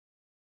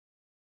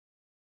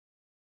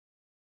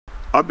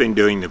I've been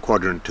doing the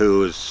Quadrant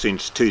tours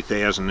since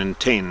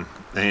 2010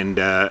 and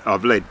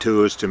I've led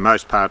tours to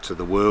most parts of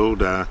the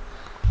world.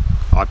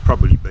 I've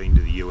probably been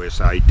to the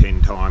USA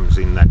 10 times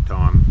in that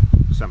time,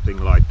 something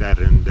like that,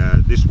 and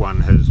this one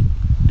has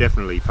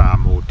definitely far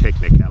more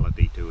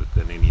technicality to it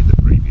than any of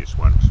the previous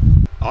ones.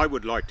 I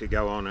would like to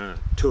go on a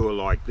tour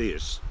like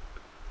this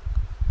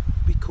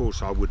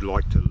because I would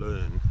like to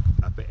learn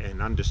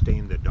and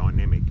understand the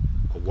dynamic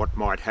of what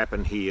might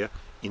happen here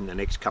in the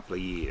next couple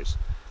of years.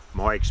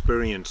 My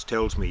experience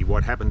tells me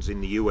what happens in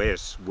the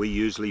US, we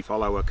usually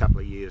follow a couple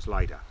of years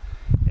later.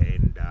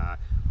 And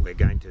we're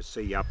going to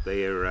see up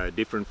there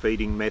different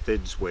feeding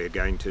methods, we're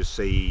going to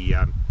see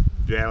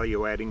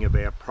value adding of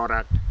our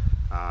product,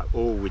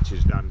 all which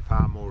is done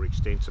far more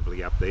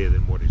extensively up there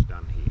than what is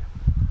done here.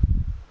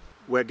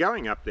 We're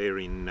going up there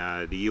in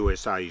the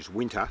USA's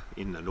winter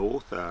in the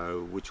north,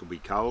 which will be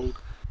cold,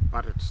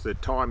 but it's the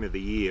time of the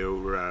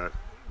year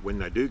when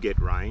they do get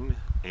rain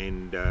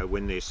and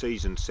when their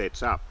season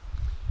sets up.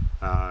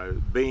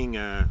 Being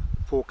a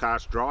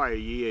forecast drier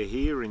year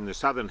here in the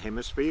southern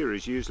hemisphere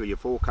is usually a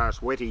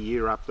forecast wetter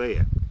year up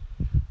there.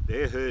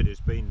 Their herd has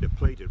been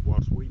depleted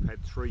whilst we've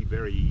had 3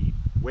 very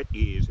wet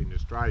years in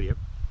Australia,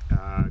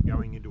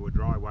 going into a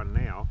dry one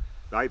now.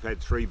 They've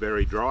had 3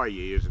 very dry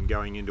years and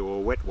going into a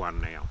wet one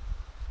now.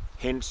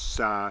 Hence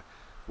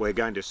we're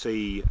going to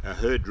see a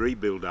herd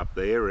rebuild up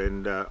there,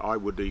 and I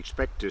would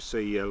expect to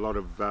see a lot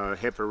of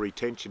heifer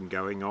retention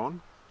going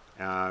on,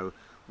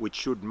 which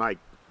should make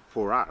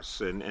for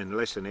us and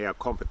lessen our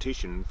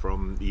competition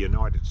from the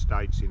United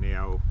States in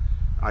our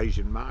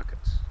Asian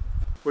markets.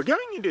 We're going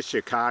into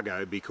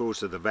Chicago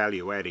because of the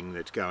value adding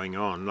that's going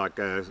on. Like,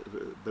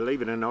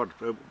 believe it or not,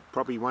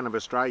 probably one of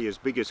Australia's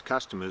biggest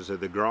customers are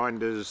the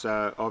grinders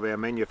of our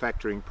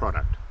manufacturing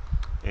product.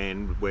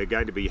 And we're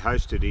going to be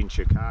hosted in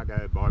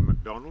Chicago by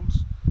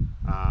McDonald's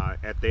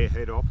at their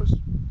head office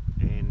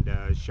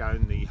and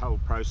shown the whole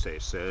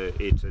process.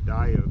 It's a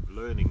day of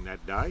learning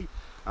that day.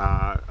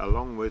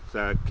 Along with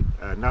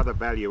another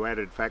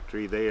value-added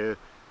factory there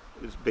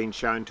has been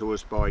shown to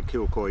us by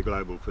Kilcoy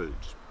Global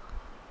Foods.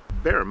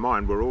 Bear in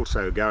mind, we're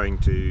also going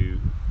to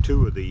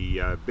 2 of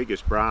the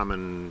biggest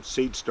Brahman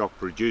seed stock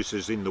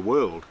producers in the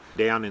world,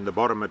 down in the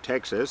bottom of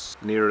Texas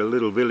near a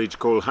little village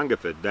called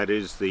Hungerford. That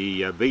is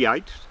the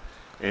V8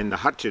 and the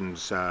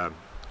Hutchins,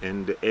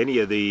 and any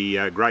of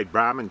the great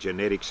Brahman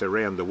genetics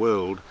around the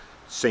world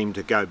seem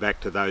to go back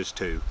to those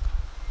 2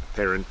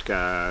 parent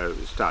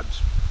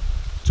studs.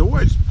 It's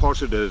always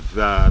positive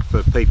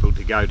for people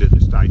to go to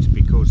the States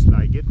because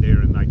they get there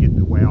and they get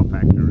the wow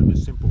factor of the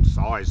simple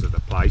size of the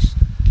place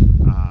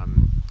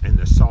and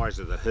the size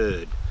of the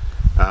herd.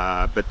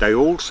 But they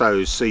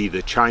also see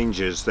the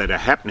changes that are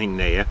happening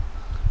there,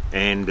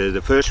 and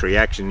the first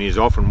reaction is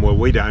often, well,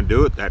 we don't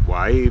do it that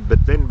way,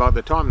 but then by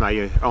the time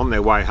they're on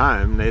their way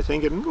home they're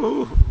thinking,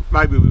 well,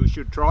 maybe we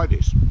should try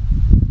this.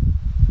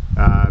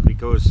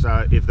 Because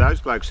if those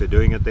blokes are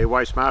doing it, they're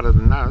way smarter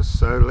than us,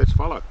 so let's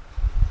follow.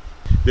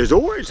 There's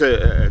always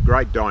a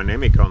great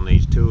dynamic on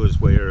these tours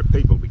where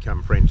people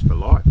become friends for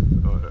life.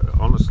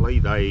 Honestly,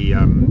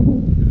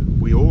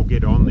 we all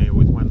get on there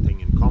with one thing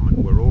in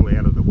common. We're all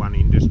out of the one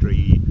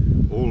industry,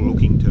 all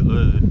looking to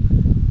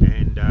learn,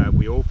 and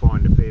we all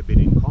find a fair bit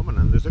in common.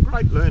 And there's a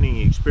great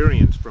learning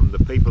experience from the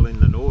people in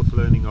the north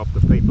learning off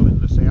the people in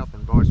the south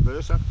and vice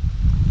versa.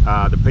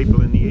 The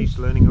people in the east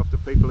learning off the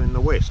people in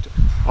the west.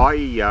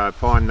 I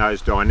find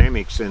those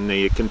dynamics and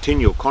the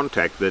continual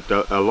contact that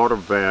a lot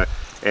of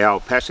our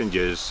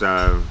passengers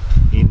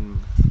in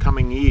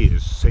coming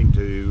years seem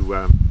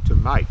to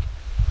make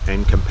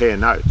and compare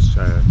notes.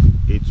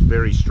 It's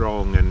very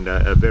strong and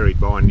a very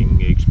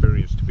binding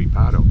experience to be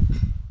part of.